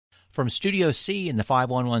From Studio C in the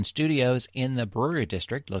 511 Studios in the Brewery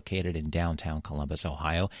District, located in downtown Columbus,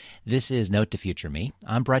 Ohio, this is Note to Future Me.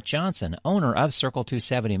 I'm Brett Johnson, owner of Circle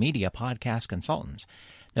 270 Media Podcast Consultants.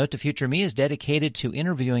 Note to Future Me is dedicated to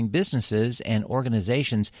interviewing businesses and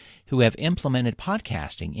organizations who have implemented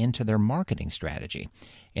podcasting into their marketing strategy.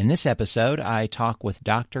 In this episode, I talk with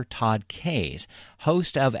Dr. Todd Kays,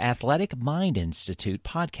 host of Athletic Mind Institute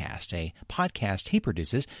podcast, a podcast he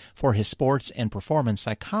produces for his sports and performance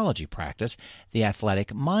psychology practice, the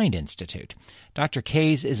Athletic Mind Institute. Dr.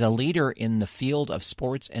 Kays is a leader in the field of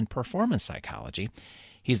sports and performance psychology.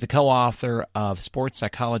 He's the co-author of Sports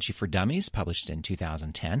Psychology for Dummies, published in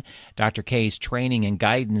 2010. Dr. Kays' training and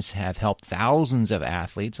guidance have helped thousands of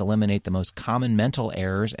athletes eliminate the most common mental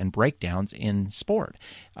errors and breakdowns in sport.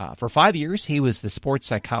 For 5 years, he was the sports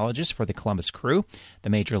psychologist for the Columbus Crew,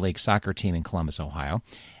 the Major League Soccer team in Columbus, Ohio,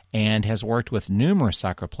 and has worked with numerous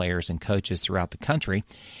soccer players and coaches throughout the country.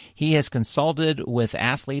 He has consulted with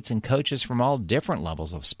athletes and coaches from all different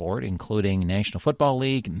levels of sport, including National Football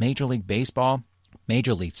League, Major League Baseball,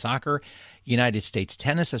 Major League Soccer, United States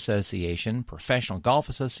Tennis Association, Professional Golf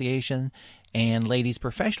Association, and Ladies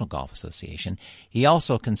Professional Golf Association. He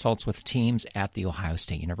also consults with teams at The Ohio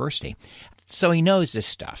State University. So he knows this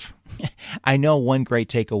stuff. I know one great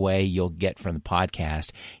takeaway you'll get from the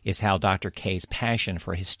podcast is how Dr. Kays' passion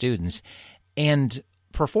for his students and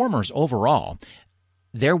performers overall,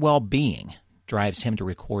 their well-being, drives him to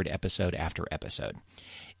record episode after episode.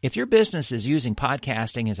 If your business is using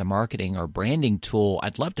podcasting as a marketing or branding tool,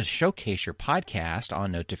 I'd love to showcase your podcast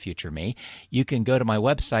on Note to Future Me. You can go to my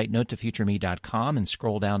website, notetofutureme.com, and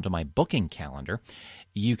scroll down to my booking calendar.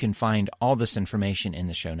 You can find all this information in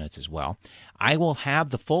the show notes as well. I will have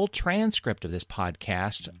the full transcript of this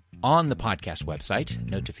podcast on the podcast website,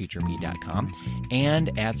 notetofutureme.com,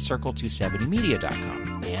 and at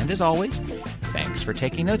circle270media.com. And as always, thanks for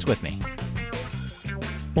taking notes with me.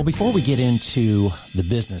 Well, before we get into the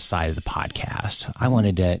business side of the podcast, I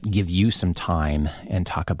wanted to give you some time and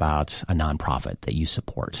talk about a nonprofit that you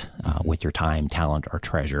support with your time, talent, or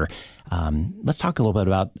treasure. Let's talk a little bit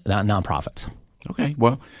about nonprofits. Okay.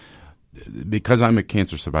 Well, because I'm a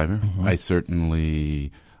cancer survivor, I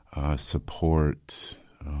certainly support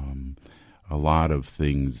a lot of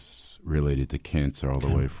things related to cancer, all the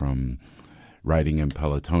way from riding in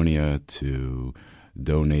Pelotonia to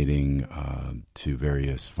donating to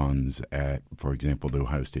various funds at, for example, the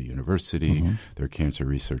Ohio State University, their Cancer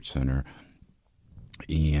Research Center,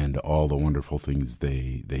 and all the wonderful things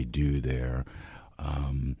they do there,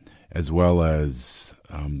 as well as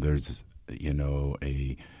there's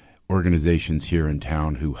organizations here in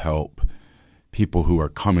town who help people who are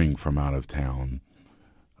coming from out of town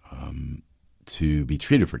to be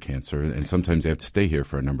treated for cancer, and sometimes they have to stay here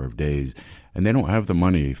for a number of days, and they don't have the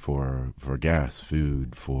money for gas,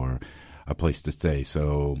 food, for a place to stay.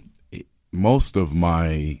 So most of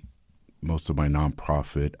my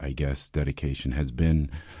nonprofit, I guess, dedication has been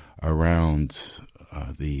around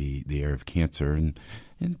the area of cancer, and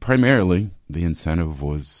primarily the incentive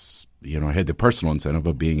was, I had the personal incentive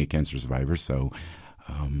of being a cancer survivor, so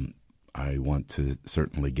I want to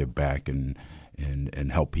certainly give back and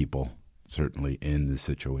help people, certainly in this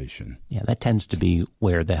situation. Yeah, that tends to be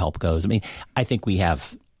where the help goes. I mean, I think we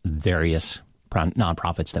have various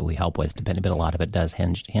nonprofits that we help with, but a lot of it does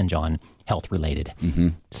hinge on health-related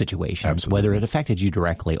situations, Absolutely. Whether it affected you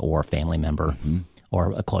directly or a family member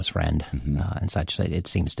or a close friend and such. It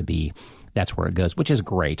seems to be that's where it goes, which is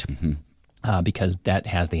great because that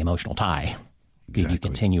has the emotional tie. Exactly. You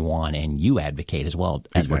continue on and you advocate as well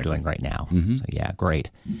as we're doing right now. So, yeah, great.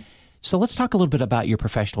 So let's talk a little bit about your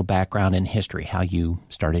professional background and history, how you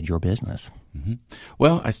started your business.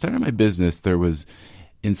 Well, I started my business.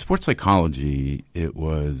 In sports psychology, it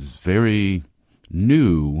was very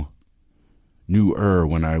newer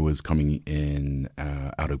when I was coming in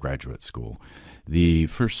out of graduate school. The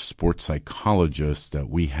first sports psychologist that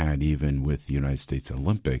we had, even with the United States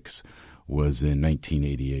Olympics, was in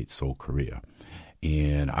 1988, Seoul, Korea.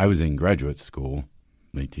 And I was in graduate school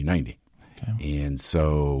 1990. And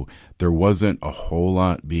so there wasn't a whole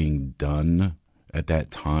lot being done at that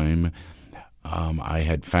time. I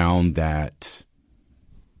had found that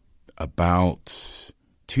about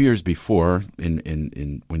 2 years before,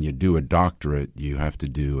 in when you do a doctorate, you have to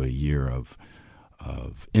do a year of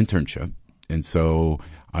internship. And so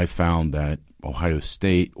I found that Ohio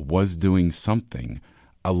State was doing something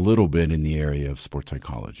a little bit in the area of sports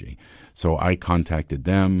psychology. So I contacted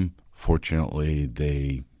them. Fortunately,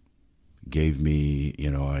 they gave me,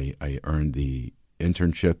 I earned the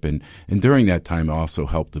internship. And during that time, I also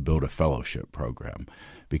helped to build a fellowship program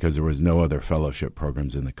because there was no other fellowship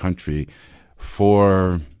programs in the country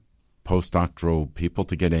for postdoctoral people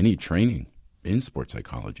to get any training in sports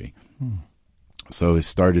psychology. So I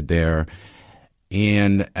started there.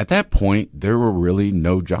 And at that point, there were really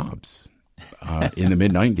no jobs in the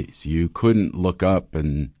mid-'90s. You couldn't look up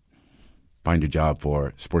and find a job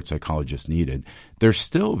for sports psychologists needed. They're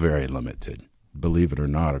still very limited, believe it or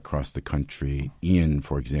not, across the country in,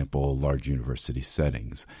 for example, large university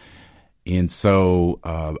settings. And so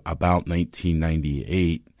about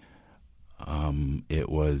 1998, it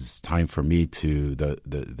was time for me to,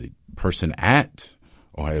 the person at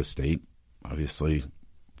Ohio State, obviously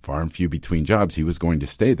far and few between jobs, he was going to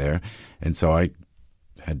stay there. And so I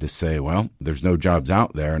had to say, well, there's no jobs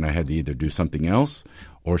out there, and I had to either do something else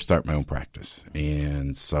or start my own practice.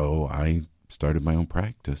 And so I started my own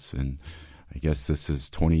practice, and I guess this is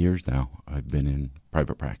 20 years now I've been in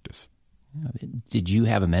private practice. Did you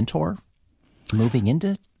have a mentor moving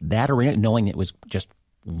into that arena, knowing it was just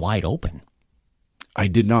wide open? I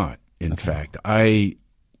did not. In fact, I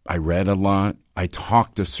read a lot. I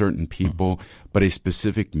talked to certain people, but a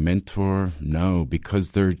specific mentor, no,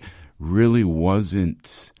 because there really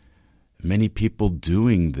wasn't many people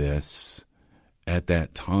doing this at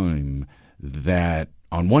that time. That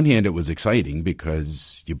on one hand, it was exciting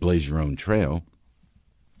because you blaze your own trail.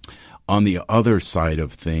 On the other side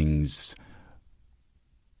of things,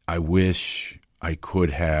 I wish I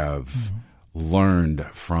could have learned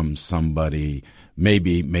from somebody,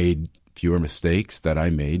 maybe made fewer mistakes that I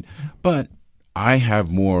made, but I have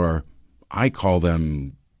more, I call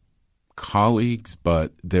them colleagues,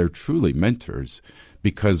 but they're truly mentors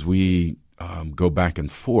because we go back and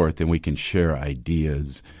forth and we can share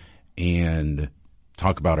ideas and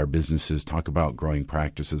talk about our businesses, talk about growing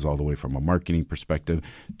practices all the way from a marketing perspective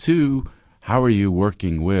to how are you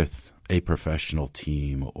working with a professional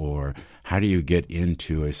team, or how do you get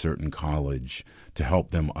into a certain college to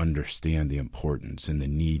help them understand the importance and the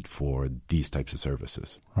need for these types of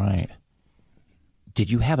services. Right. Did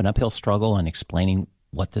you have an uphill struggle in explaining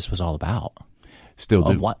what this was all about? Still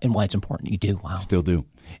do. And why it's important? You do? Wow. Still do.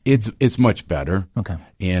 It's much better. Okay.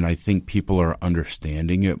 And I think people are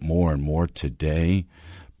understanding it more and more today.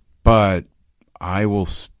 But I will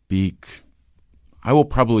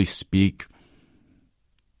probably speak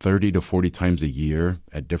 30 to 40 times a year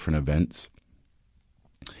at different events.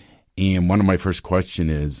 And one of my first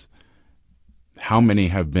questions is, how many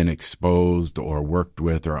have been exposed or worked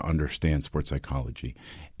with or understand sports psychology?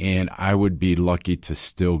 And I would be lucky to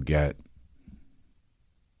still get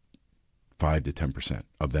 5 to 10%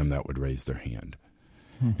 of them that would raise their hand.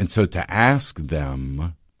 And so to ask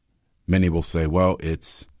them, many will say, well,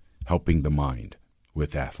 it's helping the mind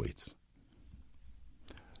with athletes.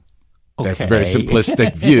 Okay. That's a very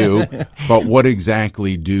simplistic view, but what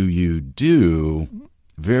exactly do you do?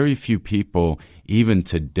 Very few people, even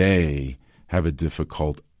today, have a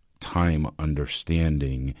difficult time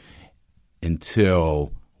understanding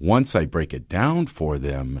until once I break it down for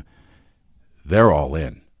them, they're all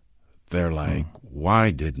in. They're like,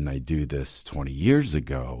 why didn't I do this 20 years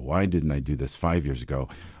ago? Why didn't I do this 5 years ago?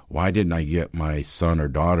 Why didn't I get my son or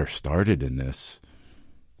daughter started in this,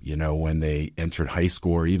 when they entered high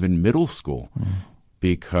school or even middle school?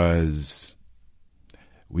 Because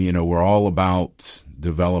we're all about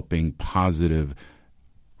developing positive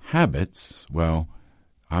habits. Well,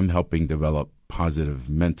 I'm helping develop positive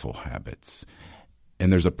mental habits.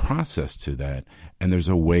 And there's a process to that, and there's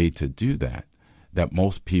a way to do that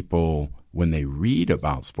most people, when they read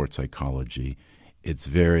about sports psychology, it's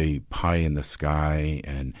very pie in the sky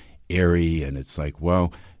and airy, and it's like,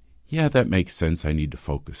 well, yeah, that makes sense. I need to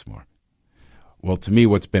focus more. Well, to me,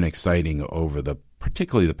 what's been exciting over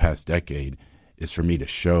particularly the past decade is for me to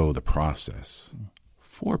show the process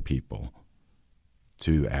for people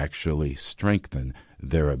to actually strengthen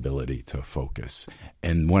their ability to focus.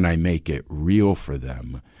 And when I make it real for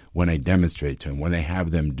them, when I demonstrate to them, when I have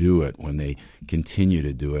them do it, when they continue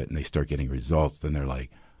to do it and they start getting results, then they're like,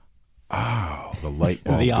 oh, the light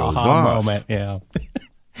bulb the goes aha off. Moment, yeah.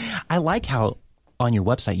 I like how on your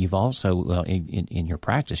website you've also, in your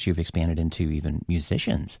practice, you've expanded into even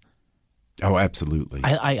musicians. Oh, absolutely.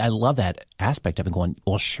 I love that aspect of it, going,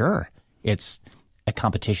 well, sure, it's a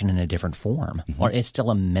competition in a different form, or it's still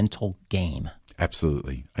a mental game.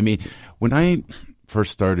 Absolutely. I mean, when I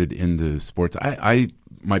first started into sports,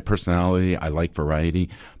 my personality, I like variety,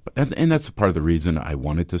 and that's a part of the reason I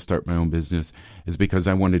wanted to start my own business, is because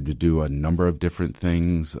I wanted to do a number of different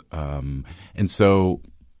things. And so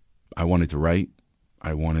I wanted to write.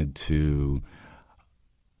 I wanted to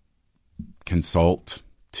consult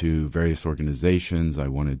to various organizations. I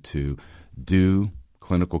wanted to do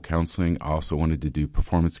clinical counseling. I also wanted to do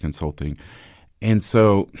performance consulting. And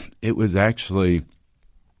so it was actually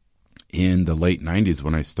in the late 90s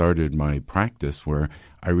when I started my practice, where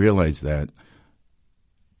I realized that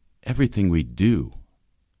everything we do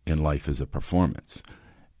in life is a performance.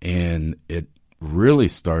 And it really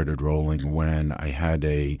started rolling when I had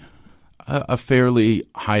a fairly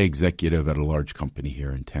high executive at a large company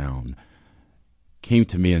here in town came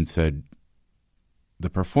to me and said, the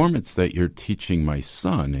performance that you're teaching my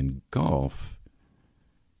son in golf,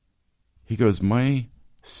 he goes, my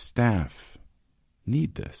staff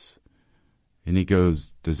need this. And he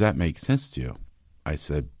goes, does that make sense to you? I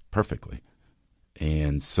said, perfectly.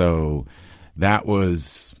 And so that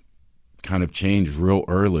was kind of changed real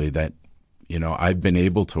early, that, I've been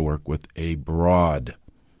able to work with a broad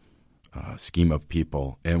scheme of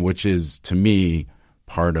people, and which is, to me,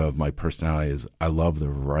 part of my personality is I love the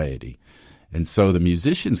variety. And so the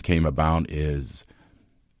musicians came about is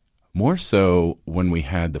more so when we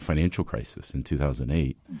had the financial crisis in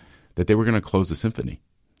 2008, that they were going to close the symphony.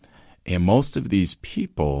 And most of these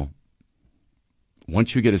people,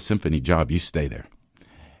 once you get a symphony job, you stay there.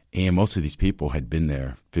 And most of these people had been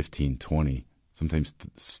there 15, 20, sometimes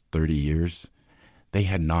 30 years. They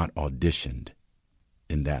had not auditioned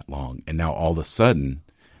in that long. And now all of a sudden,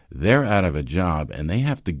 they're out of a job and they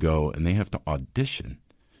have to go and they have to audition,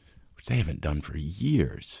 which they haven't done for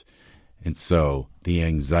years. And so the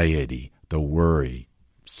anxiety, the worry,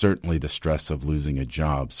 certainly the stress of losing a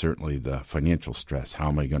job, certainly the financial stress, how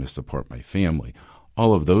am I going to support my family,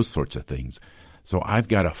 all of those sorts of things. So I've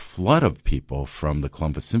got a flood of people from the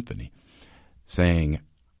Columbus Symphony saying,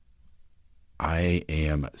 I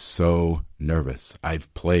am so nervous.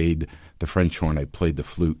 I've played the French horn, I played the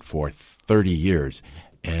flute for 30 years,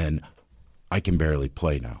 and I can barely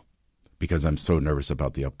play now because I'm so nervous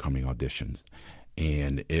about the upcoming auditions.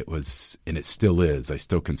 And it still is. I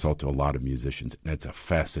still consult to a lot of musicians, and it's a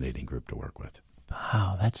fascinating group to work with.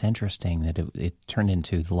 Wow, that's interesting that it turned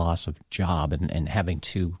into the loss of job and having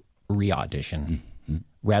to re-audition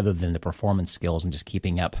rather than the performance skills and just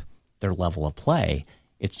keeping up their level of play.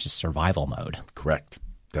 It's just survival mode. Correct.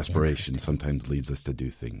 Desperation sometimes leads us to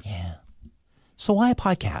do things. Yeah. So why a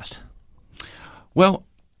podcast? Well,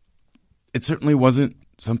 it certainly wasn't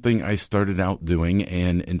something I started out doing.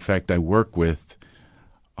 And in fact, I work with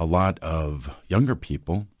a lot of younger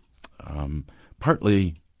people,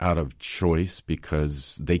 partly out of choice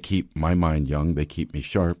because they keep my mind young, they keep me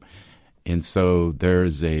sharp. And so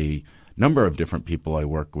there's a number of different people I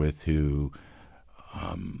work with who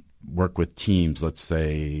work with teams, let's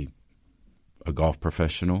say a golf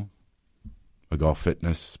professional, a golf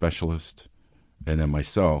fitness specialist, and then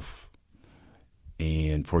myself.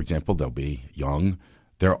 And, for example, they'll be young.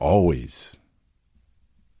 They're always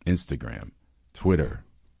Instagram, Twitter.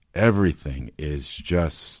 Everything is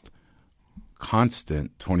just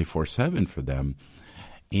constant 24/7 for them.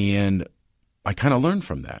 And I kind of learned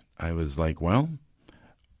from that. I was like, well,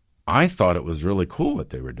 I thought it was really cool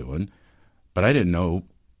what they were doing, but I didn't know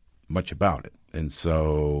much about it. And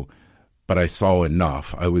so, but I saw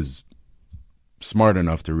enough. I was smart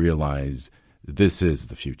enough to realize this is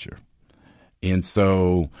the future. And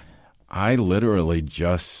so I literally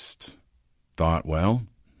just thought, well,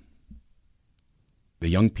 the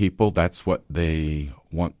young people, that's what they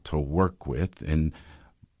want to work with. And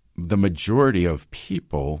the majority of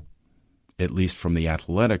people, at least from the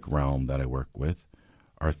athletic realm that I work with,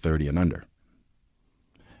 are 30 and under.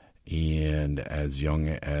 And as young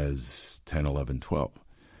as 10, 11, 12.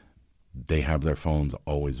 They have their phones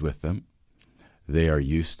always with them. They are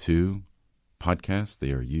used to podcasts.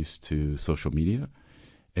 They are used to social media.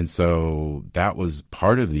 And so that was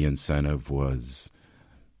part of the incentive was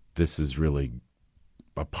this is really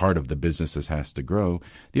a part of the business that has to grow.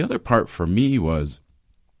 The other part for me was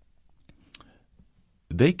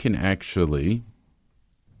they can actually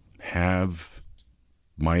have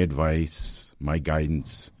my advice, my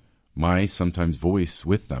guidance, my sometimes voice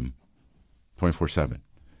with them 24/7.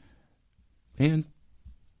 And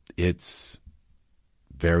it's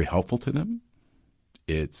very helpful to them.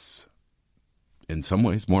 It's in some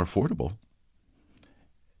ways more affordable.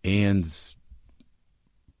 And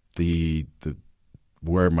the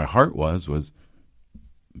where my heart was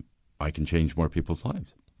I can change more people's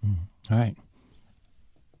lives. All right.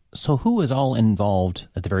 So who was all involved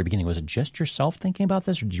at the very beginning? Was it just yourself thinking about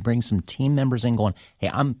this, or did you bring some team members in going, hey,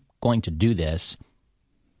 I'm going to do this,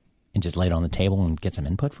 and just lay it on the table and get some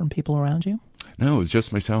input from people around you? No, it was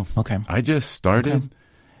just myself. Okay. I just started,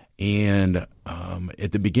 and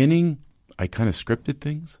at the beginning, I kind of scripted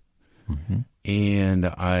things, and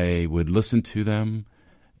I would listen to them.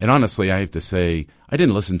 And honestly, I have to say, I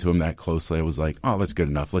didn't listen to them that closely. I was like, oh, that's good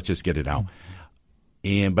enough. Let's just get it out.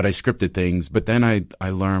 But I scripted things. But then I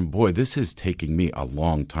learned, boy, this is taking me a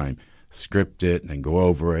long time. script it and then go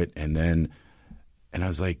over it. And I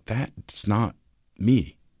was like, that's not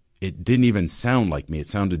me. It didn't even sound like me. It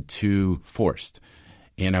sounded too forced.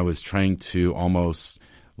 And I was trying to almost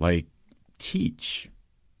like teach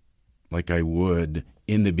like I would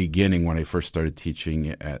in the beginning when I first started teaching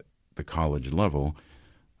at the college level.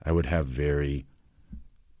 I would have very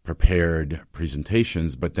prepared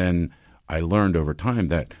presentations, but then I learned over time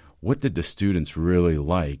that what did the students really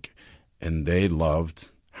like? And they loved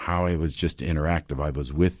how I was just interactive. I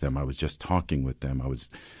was with them. I was just talking with them. I was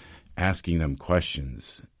asking them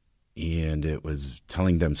questions, and it was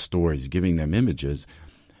telling them stories, giving them images.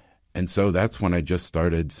 And so that's when I just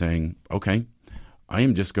started saying, okay, I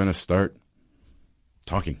am just going to start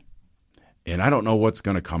talking. And I don't know what's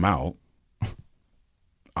going to come out.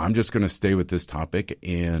 I'm just going to stay with this topic.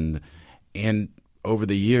 And over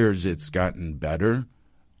the years, it's gotten better.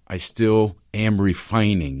 I still am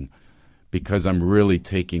refining because I'm really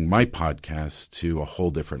taking my podcast to a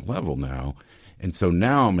whole different level now. And so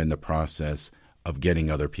now I'm in the process of getting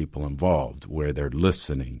other people involved where they're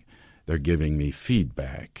listening. They're giving me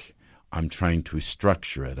feedback. I'm trying to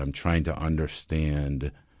structure it. I'm trying to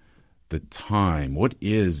understand the time. What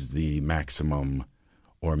is the maximum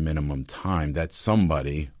or minimum time that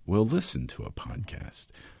somebody will listen to a podcast,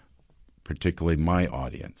 particularly my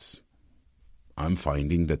audience? I'm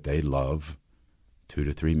finding that they love 2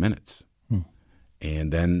 to 3 minutes.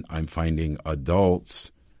 And then I'm finding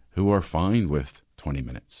adults who are fine with 20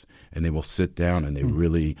 minutes, and they will sit down and they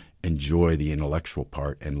really enjoy the intellectual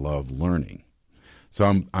part and love learning.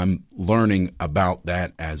 So I'm learning about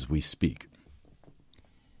that as we speak.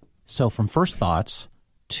 So from first thoughts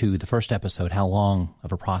to the first episode, how long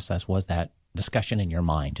of a process was that discussion in your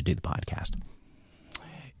mind to do the podcast?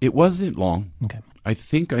 It wasn't long. Okay. I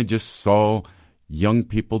think I just saw young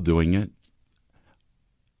people doing it.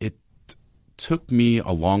 It took me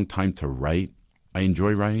a long time to write. I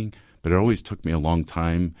enjoy writing, but it always took me a long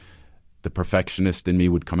time. The perfectionist in me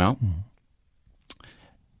would come out.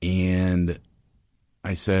 And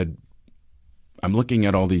I said, I'm looking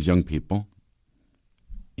at all these young people,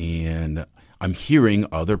 and I'm hearing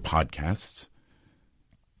other podcasts.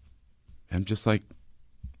 I'm just like,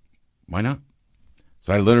 why not?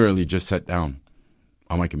 So I literally just sat down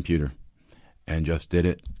on my computer and just did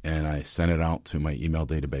it, and I sent it out to my email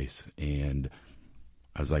database. And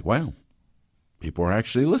I was like, wow, people are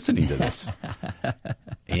actually listening to this.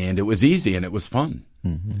 And it was easy, and it was fun.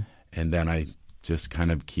 And then I just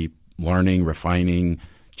kind of keep learning, refining,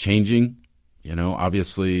 changing. You know,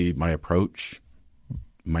 obviously my approach,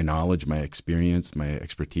 my knowledge, my experience, my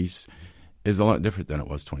expertise is a lot different than it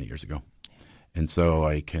was 20 years ago. And so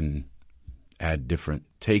I can add different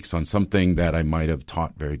takes on something that I might have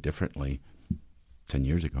taught very differently 10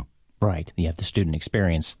 years ago. Right. You have the student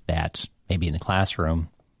experience that maybe in the classroom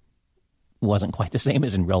wasn't quite the same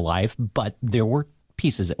as in real life, but there were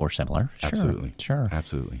pieces that were similar. Sure. Absolutely. Sure.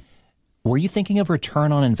 Absolutely. Were you thinking of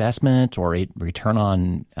return on investment or a return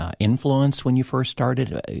on influence when you first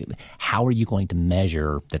started? How are you going to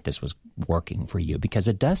measure that this was working for you? Because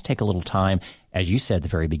it does take a little time. As you said at the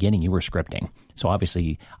very beginning, you were scripting. So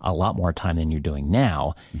obviously a lot more time than you're doing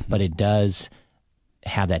now, but it does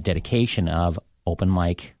have that dedication of open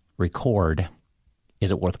mic, record.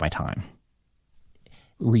 Is it worth my time?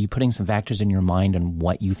 Were you putting some factors in your mind on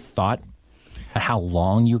what you thought, how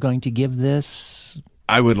long you're going to give this?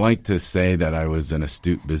 I would like to say that I was an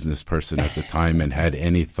astute business person at the time and had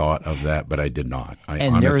any thought of that, but I did not.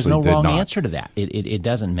 And there is no wrong answer to that. It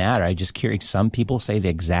doesn't matter. I'm just curious. Some people say the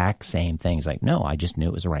exact same things. Like, no, I just knew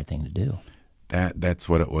it was the right thing to do. That's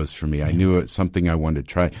what it was for me. I knew it's something I wanted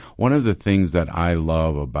to try. One of the things that I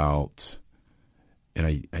love about,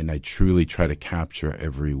 and I truly try to capture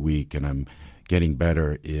every week, and I'm getting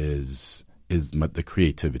better, is the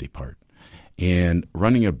creativity part. And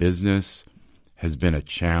running a business has been a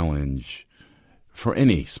challenge for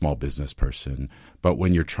any small business person. But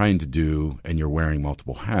when you're trying to do and you're wearing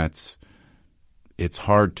multiple hats, it's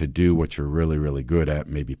hard to do what you're really, really good at,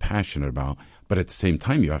 maybe passionate about. But at the same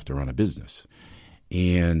time, you have to run a business.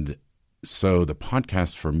 And so the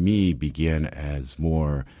podcast for me began as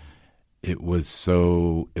more, it was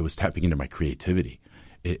tapping into my creativity.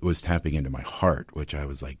 It was tapping into my heart, which I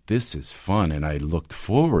was like, this is fun. And I looked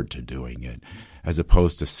forward to doing it as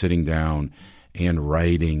opposed to sitting down and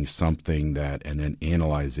writing something and then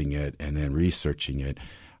analyzing it and then researching it.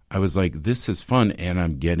 I was like, this is fun, and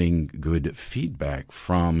I'm getting good feedback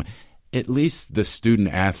from at least the student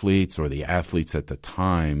athletes or the athletes at the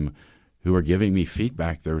time who were giving me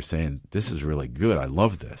feedback. They were saying, this is really good. I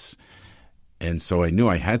love this. And so I knew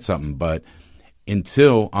I had something, but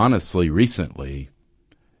until honestly recently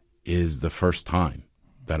is the first time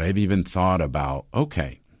that I've even thought about,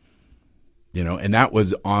 okay, and that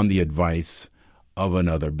was on the advice of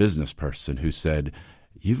another business person who said,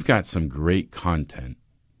 you've got some great content,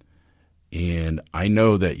 and I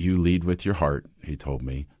know that you lead with your heart, he told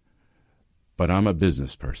me, but I'm a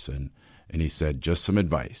business person. And he said, just some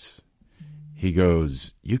advice. He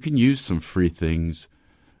goes, you can use some free things,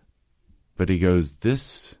 but he goes,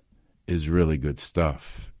 this is really good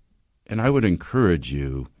stuff. And I would encourage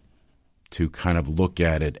you to kind of look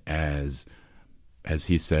at it as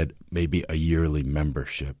he said, maybe a yearly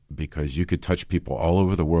membership, because you could touch people all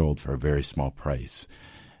over the world for a very small price.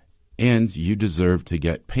 And you deserve to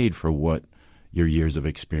get paid for what your years of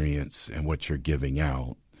experience and what you're giving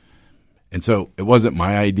out. And so it wasn't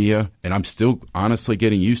my idea, and I'm still honestly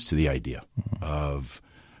getting used to the idea of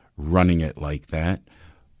running it like that.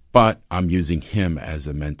 But I'm using him as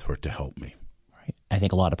a mentor to help me. Right. I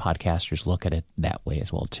think a lot of podcasters look at it that way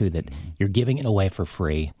as well, too, that you're giving it away for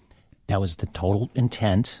free. That was the total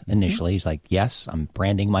intent initially. He's like, yes, I'm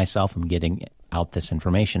branding myself. I'm getting out this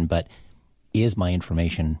information, but is my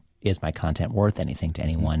information, is my content worth anything to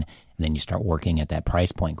anyone? And then you start working at that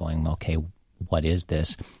price point going, okay, what is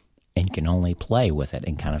this? And you can only play with it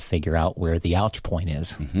and kind of figure out where the ouch point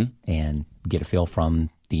is and get a feel from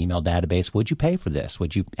the email database. Would you pay for this?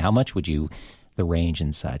 How much would you, the range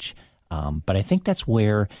and such? But I think that's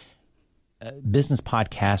where business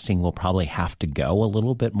podcasting will probably have to go a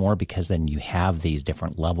little bit more, because then you have these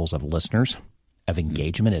different levels of listeners, of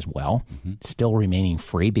engagement as well, still remaining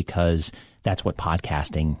free because that's what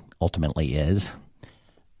podcasting ultimately is.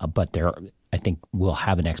 But I think we'll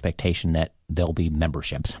have an expectation that there'll be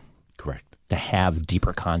memberships. Correct. To have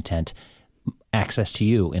deeper content, access to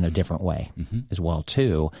you in a different way as well,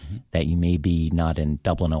 too, that you may be not in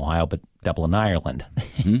Dublin, Ohio, but Dublin, Ireland.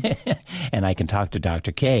 And I can talk to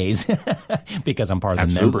Dr. Kays because I'm part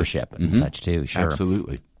of the membership and such, too. Sure.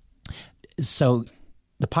 Absolutely. So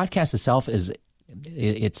the podcast itself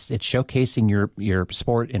it's showcasing your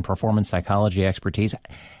sport and performance psychology expertise.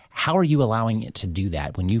 How are you allowing it to do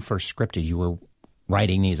that? When you first scripted, you were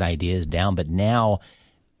writing these ideas down, but now,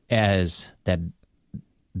 as that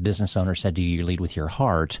business owner said to you, you lead with your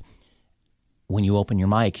heart. When you open your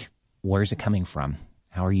mic, where's it coming from?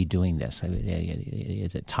 How are you doing this?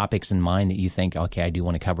 Is it topics in mind that you think, okay, I do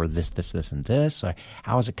want to cover this, and this? Or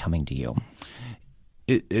how is it coming to you?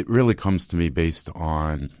 It really comes to me based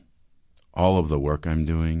on all of the work I'm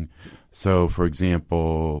doing. So, for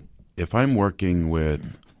example, if I'm working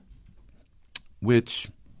with,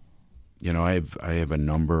 I have a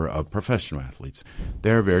number of professional athletes.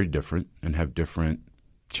 They're very different and have different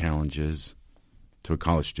challenges to a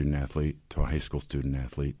college student athlete, to a high school student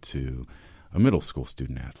athlete, to a middle school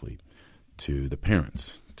student athlete, to the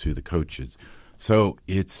parents, to the coaches. So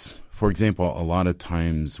it's, for example, a lot of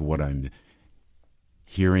times what I'm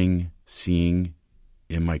hearing, seeing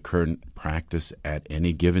in my current practice at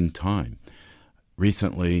any given time.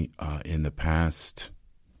 Recently, in the past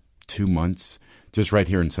 2 months, just right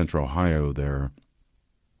here in Central Ohio, there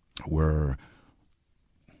were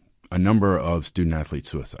a number of student-athlete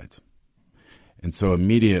suicides. And so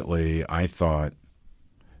immediately I thought,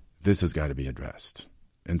 this has got to be addressed.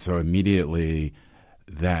 And so immediately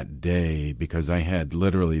that day, because I had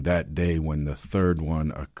literally that day when the third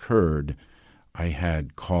one occurred, I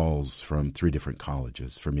had calls from 3 different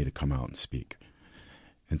colleges for me to come out and speak.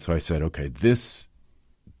 And so I said, okay, this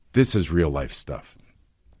is real-life stuff.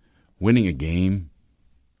 Winning a game,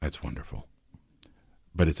 that's wonderful,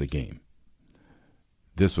 but it's a game.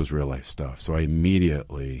 This was real-life stuff. So I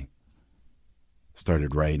immediately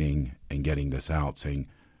started writing and getting this out, saying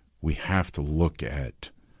we have to look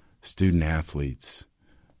at student-athletes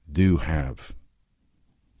do have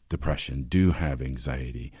depression, do have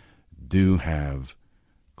anxiety, do have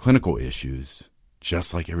clinical issues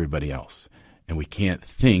just like everybody else. And we can't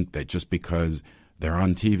think that just because they're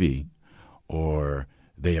on TV or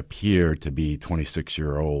they appear to be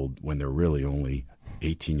 26-year-old when they're really only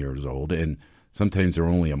 18 years old, and sometimes they're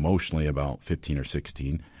only emotionally about 15 or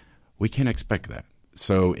 16. We can't expect that.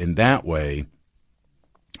 So in that way,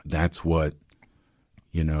 that's what,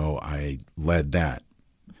 I led that.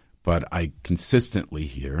 But I consistently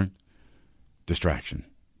hear distraction.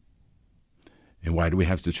 And why do we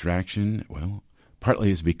have distraction? Well,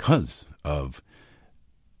 partly is because of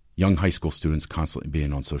young high school students constantly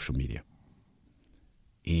being on social media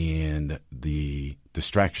and the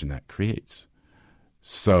distraction that creates.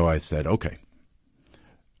 So I said, okay,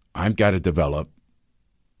 I've got to develop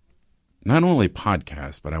not only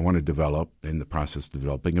podcasts, but I want to develop, in the process of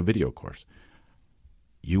developing, a video course.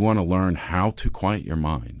 You want to learn how to quiet your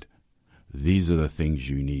mind. These are the things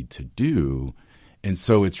you need to do And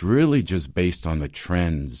so it's really just based on the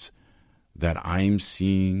trends that I'm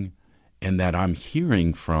seeing and that I'm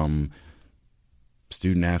hearing from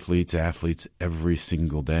student athletes every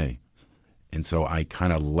single day. And so I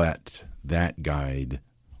kind of let that guide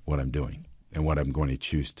what I'm doing and what I'm going to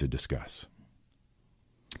choose to discuss.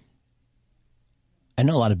 I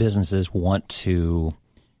know a lot of businesses want to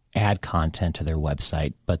add content to their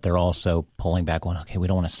website, but they're also pulling back on, okay, we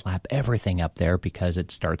don't want to slap everything up there because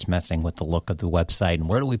it starts messing with the look of the website. And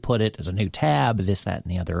where do we put it? As a new tab, this, that,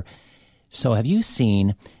 and the other. So have you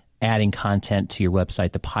seen adding content to your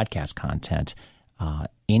website, the podcast content,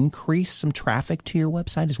 increase some traffic to your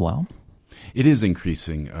website as well? It is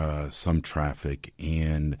increasing some traffic.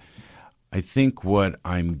 And I think what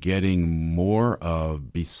I'm getting more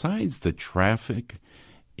of besides the traffic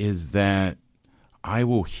is that I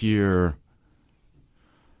will hear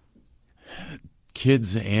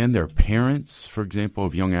kids and their parents, for example,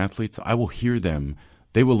 of young athletes, I will hear them.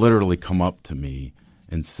 They will literally come up to me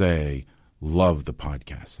and say, love the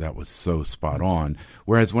podcast. That was so spot on.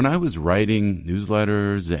 Whereas when I was writing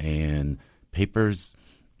newsletters and papers,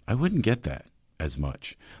 I wouldn't get that as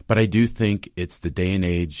much. But I do think it's the day and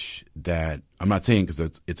age that, I'm not saying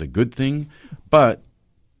because it's a good thing, but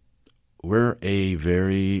we're a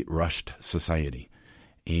very rushed society.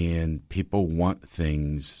 And people want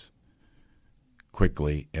things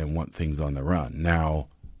quickly and want things on the run. Now,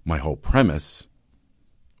 my whole premise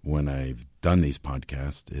when I've done these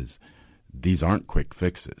podcasts is these aren't quick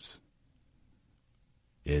fixes.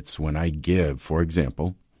 It's when I give, for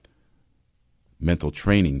example, mental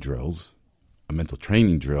training drills. A mental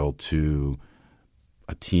training drill to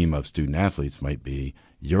a team of student athletes might be,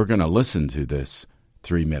 you're going to listen to this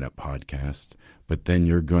 3-minute podcast, but then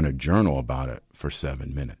you're going to journal about it for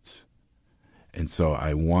 7 minutes. And so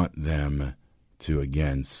I want them to,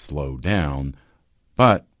 again, slow down,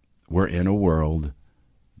 but we're in a world,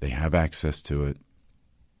 they have access to it,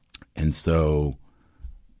 and so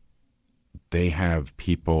they have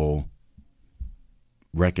people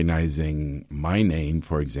recognizing my name,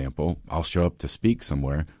 for example. I'll show up to speak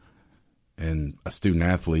somewhere, and a student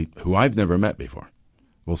athlete who I've never met before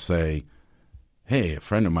will say, hey, a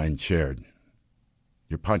friend of mine shared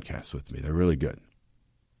your podcast with me. They're really good.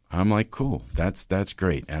 I'm like, cool, that's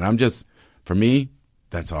great. And I'm just, for me,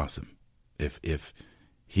 that's awesome. If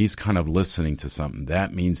he's kind of listening to something,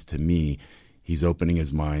 that means to me he's opening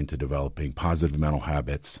his mind to developing positive mental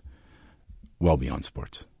habits well beyond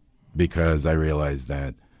sports. Because I realized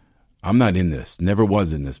that I'm not in this, never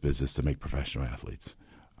was in this business to make professional athletes.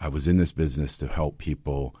 I was in this business to help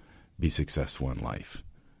people be successful in life.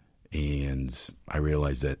 And I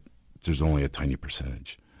realized that there's only a tiny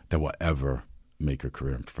percentage that will ever make a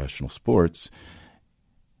career in professional sports.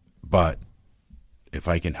 But if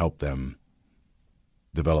I can help them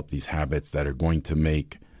develop these habits that are going to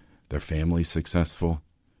make their family successful,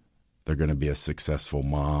 they're going to be a successful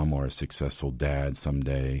mom or a successful dad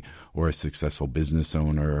someday, or a successful business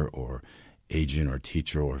owner or agent or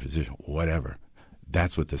teacher or physician, whatever.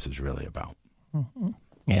 That's what this is really about. Mm-hmm.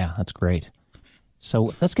 Yeah, that's great.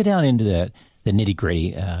 So let's get down into the nitty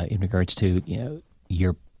gritty in regards to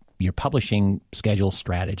your publishing schedule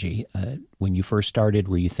strategy. When you first started,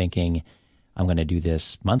 were you thinking, I'm going to do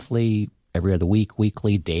this monthly, every other week,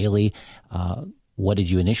 weekly, daily? What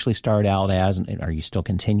did you initially start out as, and are you still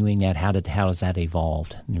continuing that? How has that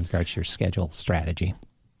evolved in regards to your schedule strategy?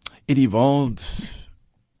 It evolved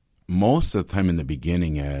most of the time in the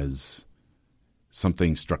beginning as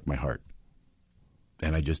something struck my heart,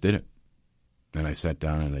 and I just did it. And I sat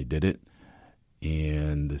down and I did it,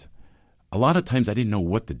 and a lot of times I didn't know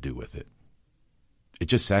what to do with it. It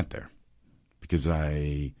just sat there because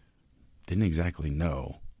I didn't exactly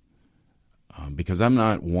know. Because I'm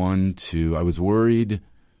not one to, I was worried,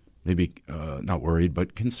 maybe not worried,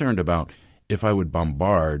 but concerned about if I would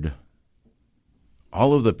bombard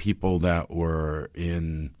all of the people that were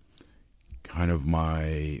in kind of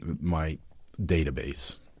my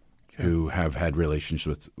database, sure, who have had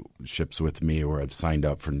relationships with me or have signed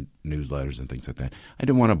up for newsletters and things like that. I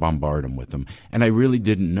didn't want to bombard them with them. And I really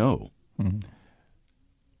didn't know. Mm-hmm.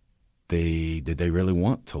 Did they really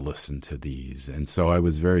want to listen to these? And so I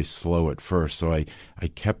was very slow at first. So I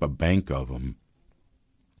kept a bank of them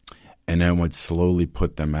and then would slowly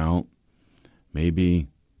put them out, maybe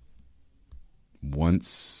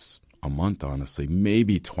once a month, honestly,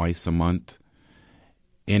 maybe twice a month.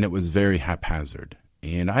 And it was very haphazard.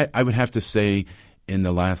 And I would have to say in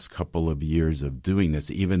the last couple of years of doing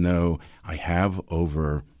this, even though I have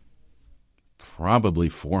over probably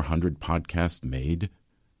 400 podcasts made,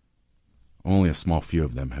 only a small few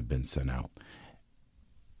of them have been sent out.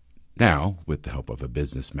 Now, with the help of a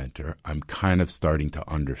business mentor, I'm kind of starting to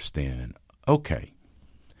understand, okay,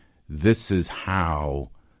 this is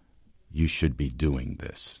how you should be doing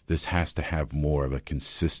this. This has to have more of a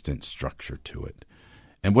consistent structure to it.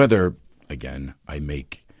 And whether, again, I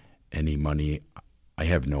make any money, I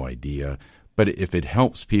have no idea. But if it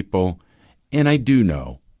helps people, and I do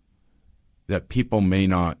know that people may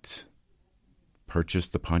not purchase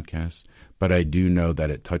the podcast, but I do know that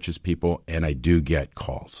it touches people, and I do get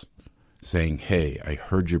calls saying, hey, I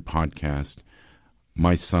heard your podcast.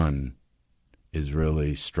 My son is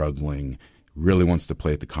really struggling, really wants to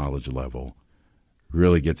play at the college level,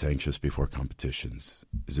 really gets anxious before competitions.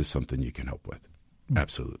 Is this something you can help with?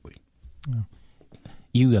 Absolutely. Yeah.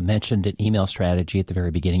 You mentioned an email strategy at the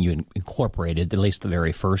very beginning. You incorporated at least the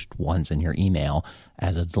very first ones in your email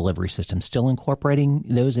as a delivery system. Still incorporating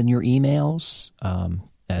those in your emails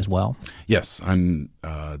as well? Yes.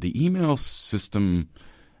 The email system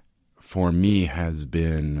for me has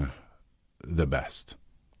been the best.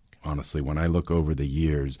 Honestly, when I look over the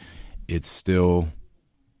years, it's still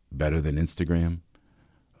better than Instagram,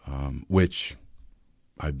 which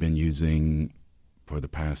I've been using for the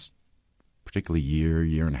past particularly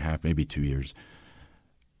year and a half, maybe 2 years.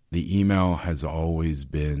 The email has always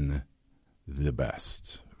been the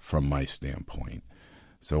best from my standpoint.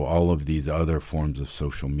 So all of these other forms of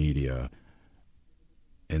social media,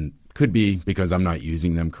 and could be because I'm not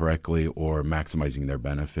using them correctly or maximizing their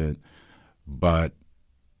benefit, but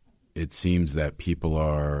it seems that people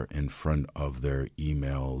are in front of their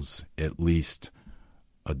emails, at least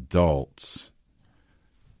adults,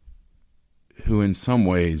 who in some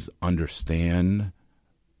ways understand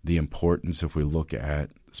the importance. If we look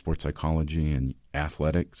at sports psychology and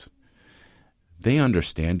athletics, they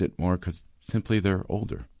understand it more because simply they're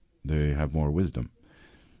older. They have more wisdom.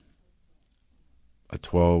 A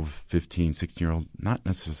 12, 15, 16-year-old, not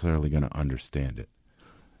necessarily going to understand it.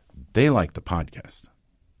 They like the podcast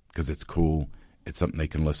because it's cool. It's something they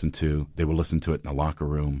can listen to. They will listen to it in the locker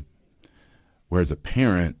room. Whereas a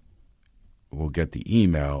parent will get the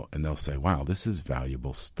email and they'll say, wow, this is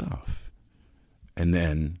valuable stuff. And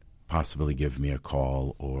then possibly give me a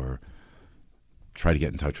call or try to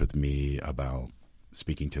get in touch with me about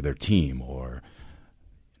speaking to their team or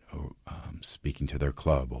speaking to their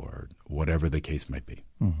club or whatever the case might be.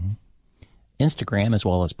 Mm-hmm. Instagram, as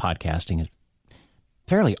well as podcasting, is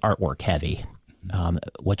fairly artwork heavy.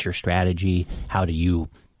 What's your strategy? How do you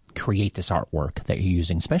create this artwork that you're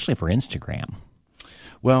using, especially for Instagram?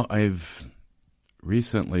 Well, I've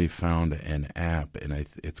recently found an app, and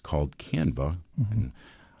it's called Canva, and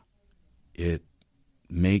it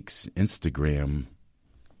makes Instagram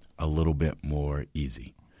a little bit more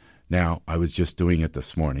easy. Now, I was just doing it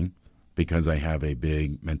this morning because I have a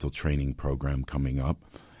big mental training program coming up,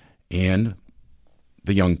 and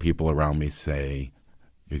the young people around me say,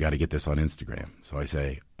 you got to get this on Instagram. So I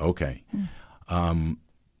say, okay. And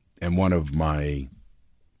one of my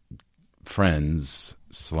friends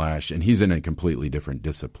and he's in a completely different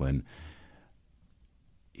discipline,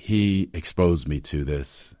 he exposed me to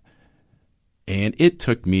this. And it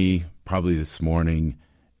took me probably this morning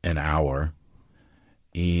an hour.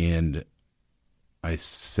 And I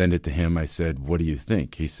sent it to him. I said, what do you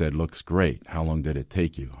think? He said, looks great. How long did it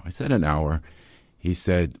take you? I said, an hour. He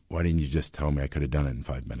said, why didn't you just tell me? I could have done it in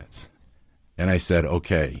 5 minutes. And I said,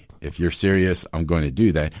 okay, if you're serious, I'm going to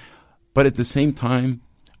do that. But at the same time,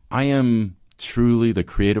 I am truly, the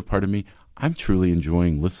creative part of me, I'm truly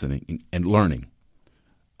enjoying listening and learning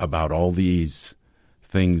about all these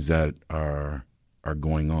things that are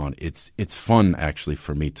going on. It's fun, actually,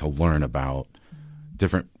 for me to learn about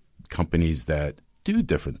different companies that do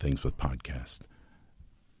different things with podcasts,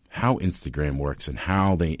 how Instagram works and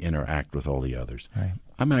how they interact with all the others. Right.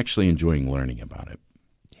 I'm actually enjoying learning about it.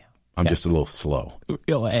 Yeah. I'm just a little slow.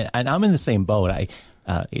 And I'm in the same boat.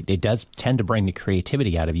 It does tend to bring the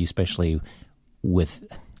creativity out of you, especially with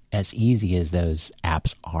as easy as those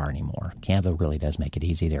apps are anymore. Canva really does make it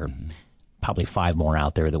easy. There are probably 5 more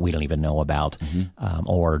out there that we don't even know about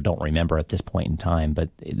or don't remember at this point in time. But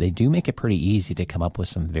they do make it pretty easy to come up with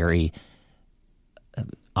some very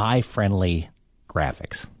eye-friendly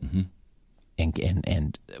graphics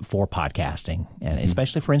and for podcasting, and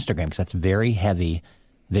especially for Instagram, because that's very heavy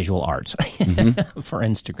visual arts for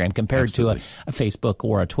Instagram compared to a Facebook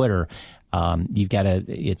or a Twitter. You've got to,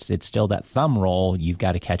 it's still that thumb roll. You've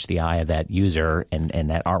got to catch the eye of that user, and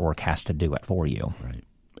that artwork has to do it for you. Right.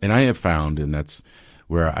 And I have found, and that's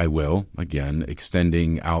where I will, again,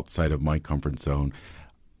 extending outside of my comfort zone,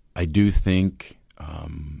 I do think,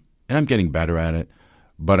 and I'm getting better at it,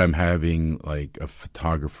 but I'm having like a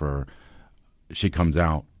photographer she comes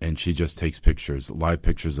out and she just takes pictures, live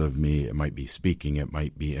pictures of me. It might be speaking. It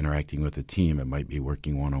might be interacting with a team. It might be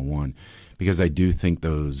working one-on-one. Because I do think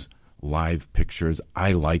those live pictures,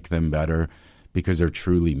 I like them better because they're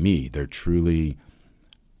truly me. They're truly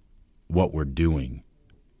what we're doing.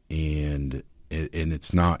 And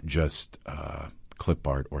it's not just clip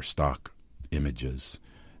art or stock images.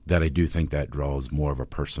 That I do think that draws more of a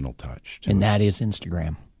personal touch to and it. That is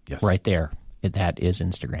Instagram. Yes. Right there. That is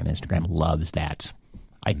Instagram. Instagram loves that.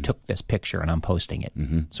 I took this picture and I'm posting it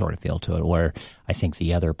sort of feel to it, where I think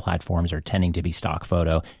the other platforms are tending to be stock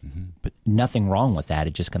photo. But nothing wrong with that.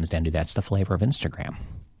 It just comes down to that's the flavor of Instagram.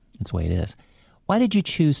 That's the way it is. Why did you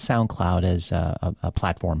choose SoundCloud as a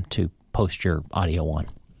platform to post your audio on?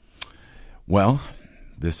 Well,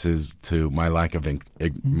 this is to my lack of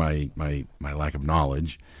my lack of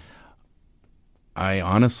knowledge. I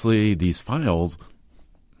honestly, these files,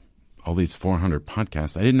 all these 400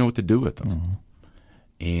 podcasts, I didn't know what to do with them.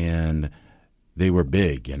 And they were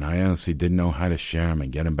big, and I honestly didn't know how to share them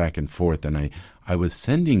and get them back and forth. And I was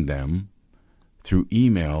sending them through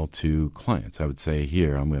email to clients. I would say,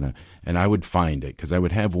 here, and I would find it because I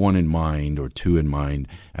would have one in mind or two in mind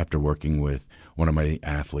after working with one of my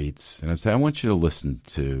athletes. And I'd say, I want you to listen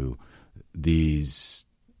to these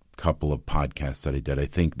couple of podcasts that I did. I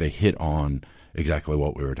think they hit on exactly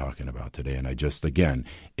what we were talking about today. And I just, again,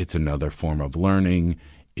 it's another form of learning.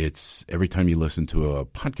 It's every time you listen to a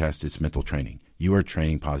podcast, it's mental training. You are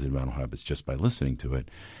training positive mental habits just by listening to it.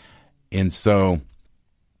 And so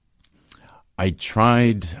I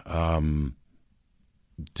tried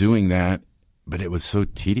doing that, but it was so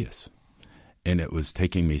tedious. And it was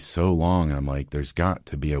taking me so long. I'm like, there's got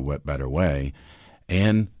to be a better way.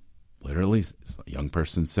 And literally, a young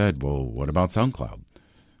person said, well, what about SoundCloud?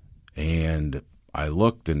 And I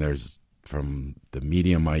looked, and there's, from the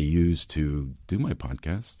medium I use to do my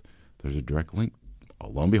podcast, there's a direct link,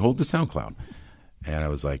 lo and behold, to SoundCloud. And I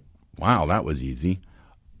was like, wow, that was easy.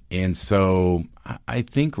 And so I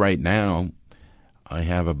think right now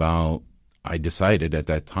I decided at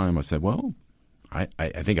that time, I said, well, I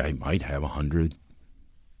think I might have 100,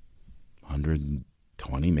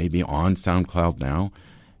 120 maybe on SoundCloud now.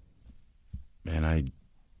 And I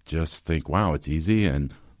just think, wow, it's easy,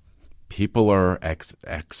 and people are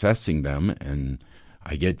accessing them, and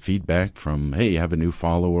I get feedback from, hey, you have a new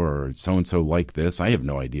follower, or so-and-so like this. I have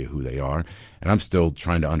no idea who they are, and I'm still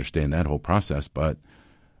trying to understand that whole process, but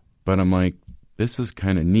I'm like, this is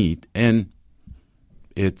kind of neat. And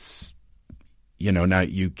it's, now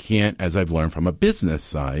you can't, as I've learned from a business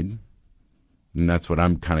side, and that's what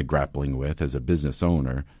I'm kind of grappling with as a business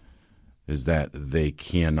owner, is that they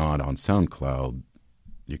cannot, on SoundCloud,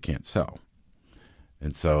 you can't sell.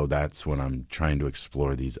 And so that's when I'm trying to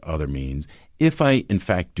explore these other means. If I, in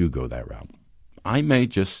fact, do go that route, I may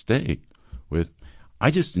just stay with, I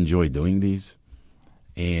just enjoy doing these.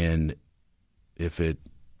 And if it,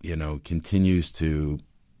 continues to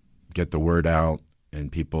get the word out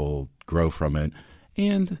and people grow from it,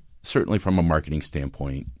 and certainly from a marketing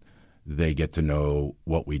standpoint, they get to know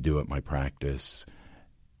what we do at my practice,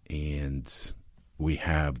 and we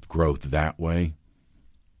have growth that way.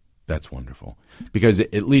 That's wonderful. Because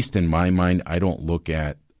at least in my mind, I don't look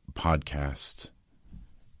at podcasts,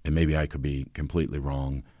 and maybe I could be completely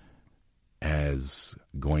wrong, as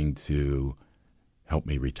going to help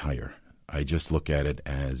me retire. I just look at it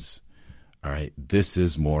as, all right, this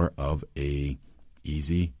is more of a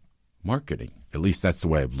easy marketing. At least that's the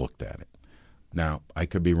way I've looked at it. Now, I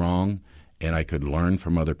could be wrong, and I could learn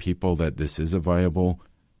from other people that this is a viable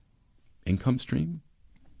income stream.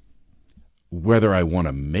 Whether I want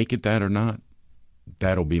to make it that or not,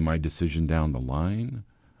 that'll be my decision down the line.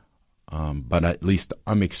 But at least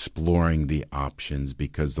I'm exploring the options,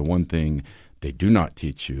 because the one thing they do not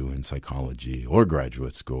teach you in psychology or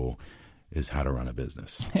graduate school is how to run a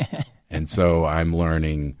business. And so I'm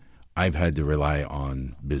learning. I've had to rely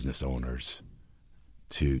on business owners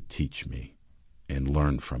to teach me and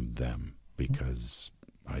learn from them, because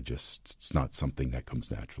it's not something that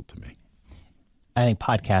comes natural to me. I think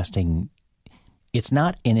podcasting, it's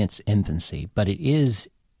not in its infancy, but it is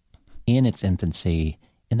in its infancy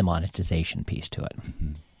in the monetization piece to it.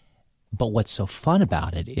 Mm-hmm. But what's so fun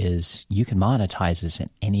about it is you can monetize this in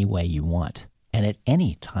any way you want and at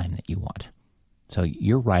any time that you want. So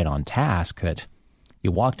you're right on task that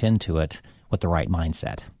you walked into it with the right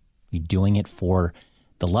mindset. You're doing it for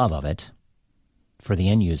the love of it, for the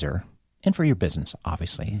end user, and for your business,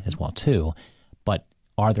 obviously, as well, too. But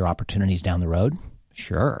are there opportunities down the road?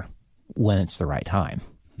 Sure. When it's the right time,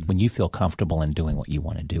 when you feel comfortable in doing what you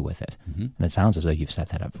want to do with it. Mm-hmm. And it sounds as though you've set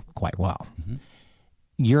that up quite well. Mm-hmm.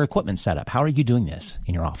 Your equipment setup, how are you doing this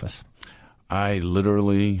in your office? I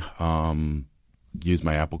literally use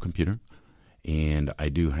my Apple computer, and I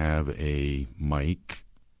do have a mic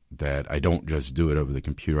that I don't just do it over the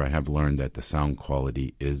computer. I have learned that the sound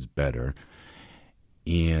quality is better,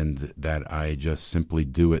 and that I just simply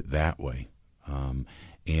do it that way.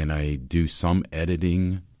 And I do some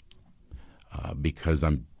editing because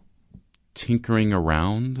I'm tinkering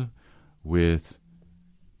around with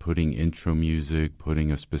putting intro music,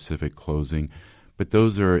 putting a specific closing. But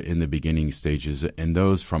those are in the beginning stages. And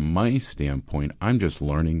those, from my standpoint, I'm just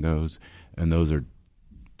learning those. And those are,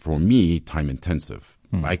 for me, time intensive.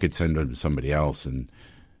 I could send them to somebody else and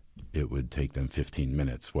it would take them 15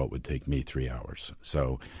 minutes. What would take me 3 hours?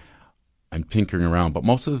 So I'm tinkering around. But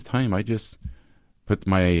most of the time, I just put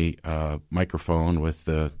my microphone with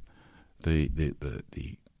the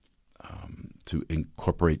to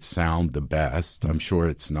incorporate sound the best. I'm sure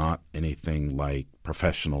it's not anything like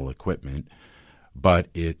professional equipment, but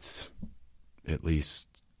it's at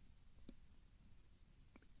least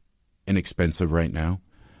inexpensive right now.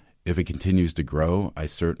 If it continues to grow, I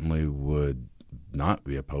certainly would not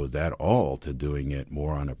be opposed at all to doing it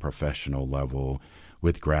more on a professional level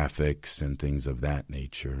with graphics and things of that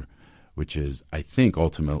nature, which is, I think,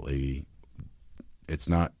 ultimately,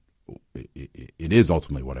 it is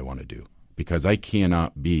ultimately what I want to do, because I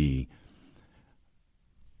can be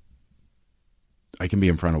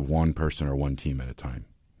in front of one person or one team at a time.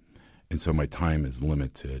 And so my time is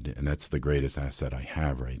limited, and that's the greatest asset I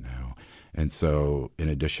have right now. And so in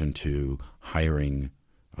addition to hiring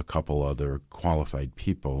a couple other qualified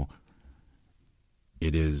people,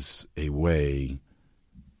 it is a way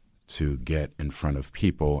to get in front of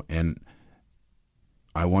people. And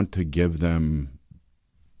I want to give them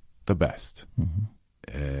the best,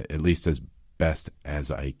 at least as best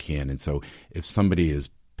as I can. And so if somebody is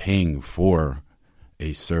paying for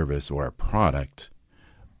a service or a product,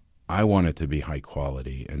 I want it to be high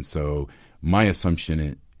quality. And so my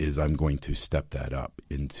assumption is I'm going to step that up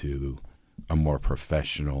into a more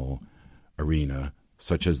professional arena,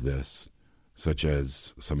 such as this, such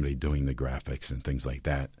as somebody doing the graphics and things like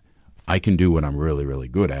that. I can do what I'm really, really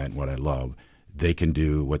good at and what I love. They can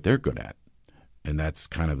do what they're good at. And that's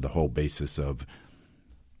kind of the whole basis of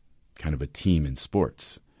kind of a team in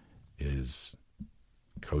sports is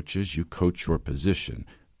coaches, you coach your position.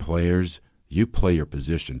 Players, you play your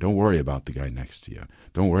position. Don't worry about the guy next to you.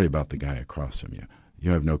 Don't worry about the guy across from you. You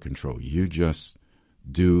have no control. You just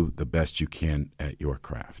do the best you can at your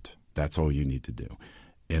craft. That's all you need to do.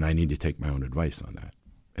 And I need to take my own advice on that.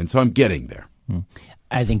 And so I'm getting there.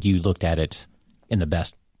 I think you looked at it in the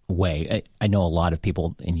best way. I know a lot of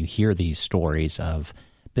people, and you hear these stories of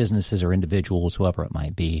businesses or individuals, whoever it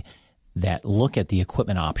might be, that look at the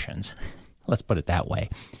equipment options. Let's put it that way.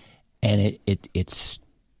 And it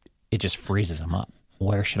just freezes them up.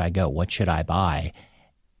 Where should I go? What should I buy?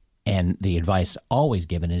 And the advice always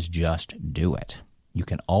given is just do it. You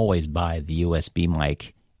can always buy the USB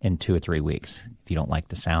mic in 2 or 3 weeks if you don't like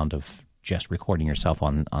the sound of just recording yourself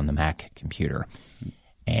on the Mac computer.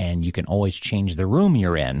 And you can always change the room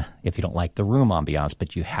you're in if you don't like the room ambiance,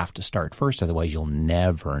 but you have to start first. Otherwise, you'll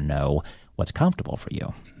never know what's comfortable for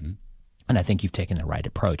you. And I think you've taken the right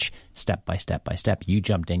approach, step by step by step. You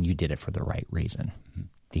jumped in, you did it for the right reason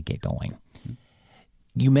to get going.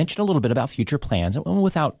 You mentioned a little bit about future plans,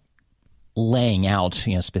 without laying out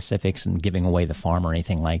specifics and giving away the farm or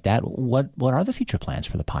anything like that. What are the future plans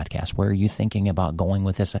for the podcast? Where are you thinking about going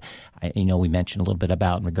with this? We mentioned a little bit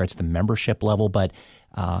about in regards to the membership level, but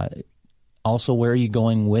also where are you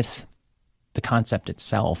going with the concept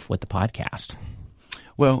itself with the podcast?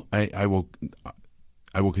 Well, I will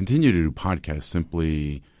continue to do podcasts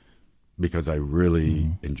simply because I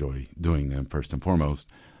really enjoy doing them, first and foremost.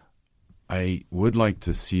 I would like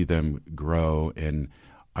to see them grow, and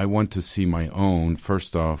I want to see my own.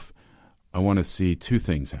 First off, I want to see two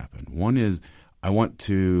things happen. One is I want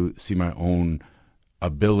to see my own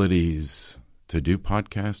abilities to do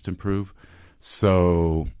podcasts improve.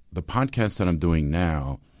 So the podcasts that I'm doing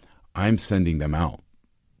now, I'm sending them out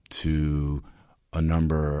to a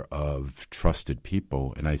number of trusted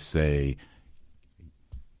people, and I say,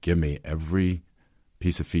 give me every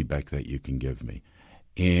piece of feedback that you can give me.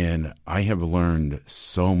 And I have learned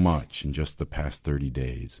so much in just the past 30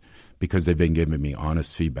 days because they've been giving me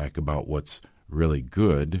honest feedback about what's really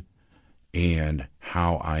good and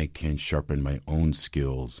how I can sharpen my own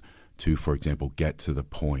skills to, for example, get to the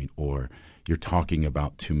point, or you're talking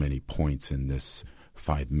about too many points in this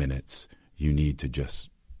 5 minutes. You need to just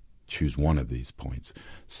choose one of these points.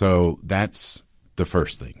 So that's the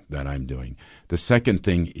first thing that I'm doing. The second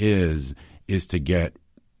thing is to get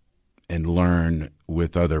and learn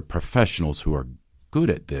with other professionals who are good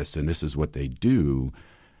at this and this is what they do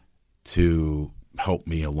to help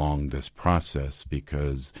me along this process,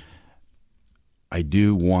 because I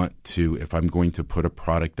do want to, if I'm going to put a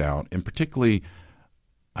product out, and particularly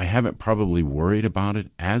I haven't probably worried about it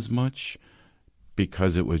as much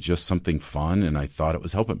because it was just something fun and I thought it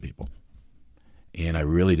was helping people. And I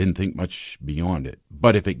really didn't think much beyond it.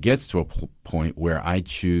 But if it gets to a point where I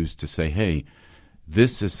choose to say, hey,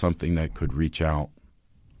 this is something that could reach out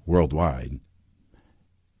worldwide,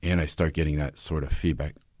 and I start getting that sort of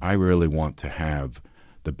feedback, I really want to have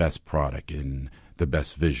the best product and the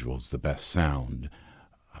best visuals, the best sound.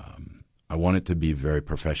 I want it to be very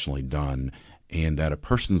professionally done, and that a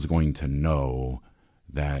person's going to know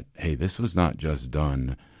that, hey, this was not just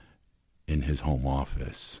done in his home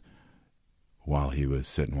office while he was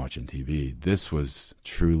sitting watching TV. This was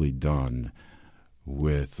truly done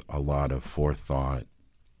with a lot of forethought.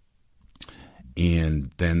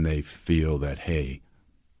 And then they feel that, hey,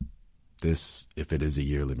 this, if it is a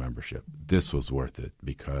yearly membership, this was worth it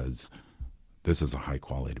because this is a high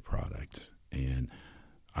quality product. And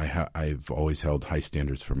I've always held high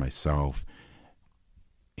standards for myself.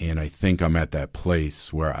 And I think I'm at that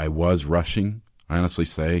place where I was rushing. I honestly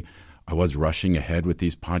say I was rushing ahead with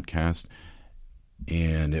these podcasts.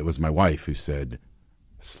 And it was my wife who said,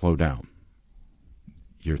 slow down.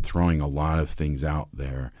 You're throwing a lot of things out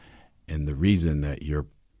there. And the reason that you're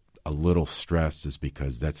a little stressed is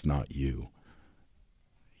because that's not you.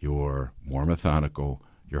 You're more methodical.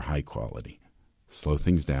 You're high quality. Slow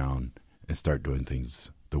things down and start doing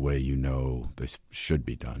things the way you know they should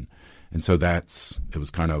be done. And so it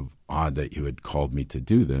was kind of odd that you had called me to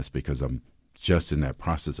do this, because I'm just in that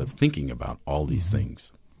process of thinking about all these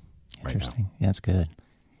things. Interesting. Right now. That's good.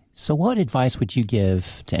 So what advice would you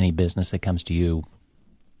give to any business that comes to you?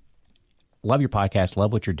 Love your podcast,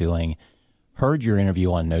 love what you're doing, heard your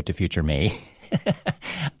interview on Note to Future Me.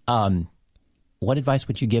 What advice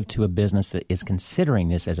would you give to a business that is considering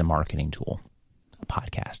this as a marketing tool, a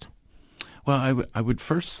podcast? Well, I would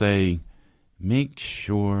first say make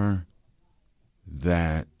sure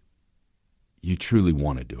that you truly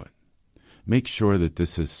want to do it. Make sure that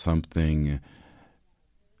this is something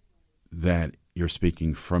that you're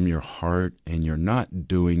speaking from your heart and you're not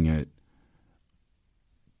doing it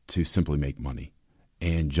to simply make money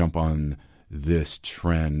and jump on this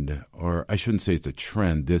trend, or I shouldn't say it's a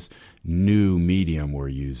trend, this new medium we're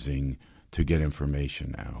using to get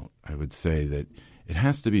information out. I would say that it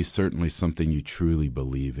has to be certainly something you truly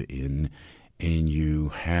believe in and you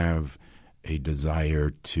have a desire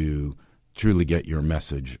to truly get your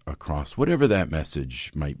message across, whatever that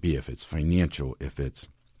message might be, if it's financial, if it's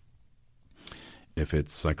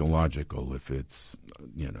psychological, if it's,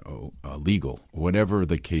 legal, whatever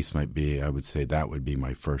the case might be, I would say that would be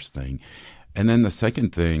my first thing. And then the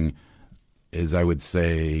second thing is I would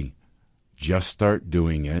say just start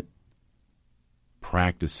doing it,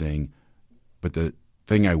 practicing. But the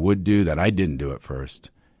thing I would do that I didn't do at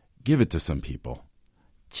first, give it to some people.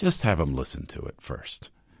 Just have them listen to it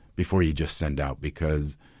first before you just send out,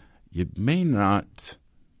 because you may not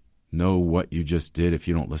know what you just did if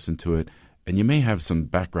you don't listen to it. And you may have some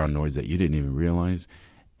background noise that you didn't even realize.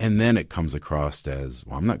 And then it comes across as,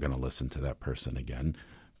 well, I'm not going to listen to that person again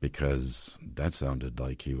because that sounded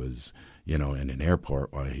like he was, in an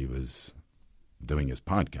airport while he was doing his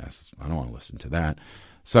podcast. I don't want to listen to that.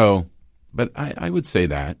 So, but I would say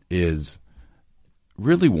that is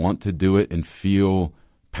really want to do it and feel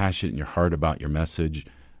passionate in your heart about your message.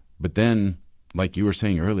 But then, like you were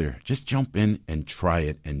saying earlier, just jump in and try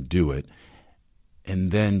it and do it.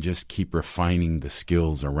 And then just keep refining the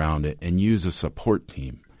skills around it and use a support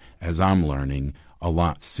team, as I'm learning a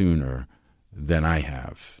lot sooner than I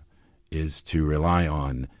have, is to rely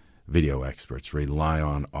on video experts, rely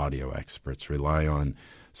on audio experts, rely on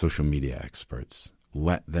social media experts.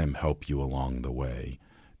 Let them help you along the way,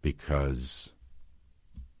 because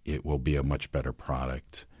it will be a much better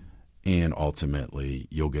product. And ultimately,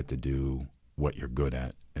 you'll get to do what you're good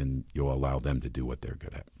at, and you'll allow them to do what they're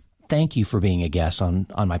good at. Thank you for being a guest on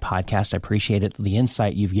my podcast. I appreciate it. The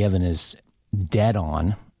insight you've given is dead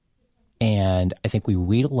on. And I think we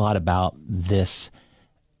read a lot about this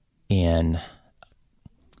in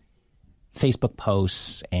Facebook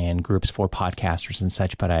posts and groups for podcasters and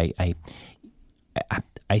such. But I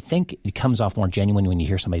think it comes off more genuine when you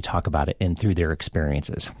hear somebody talk about it and through their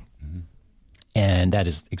experiences. Mm-hmm. And that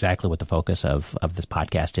is exactly what the focus of this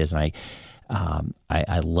podcast is. And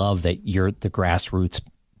I love that you're the grassroots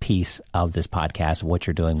piece of this podcast, of what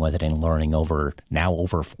you're doing with it and learning over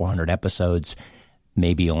 400 episodes,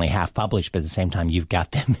 maybe only half published, but at the same time, you've got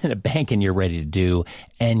them in a bank and you're ready to do,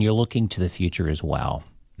 and you're looking to the future as well.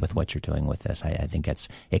 with what you're doing with this. I think it's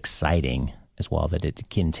exciting as well that it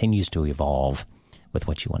continues to evolve with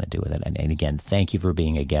what you want to do with it. And again, thank you for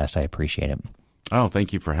being a guest. I appreciate it. Oh,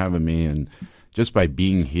 thank you for having me. And just by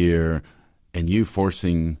being here and you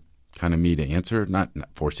forcing kind of me to answer, not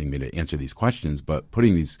forcing me to answer these questions, but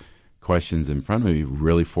putting these questions in front of me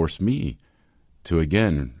really forced me to,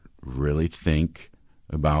 again, really think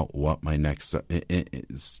about what my next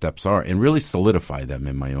steps are and really solidify them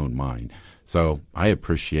in my own mind. So I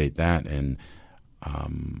appreciate that. And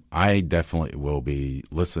I definitely will be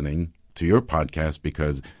listening to your podcast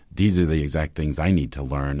because these are the exact things I need to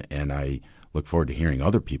learn. And I look forward to hearing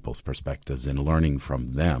other people's perspectives and learning from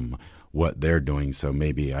them what they're doing, so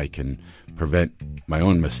maybe I can prevent my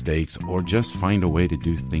own mistakes or just find a way to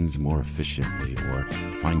do things more efficiently or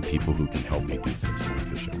find people who can help me do things more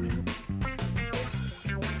efficiently.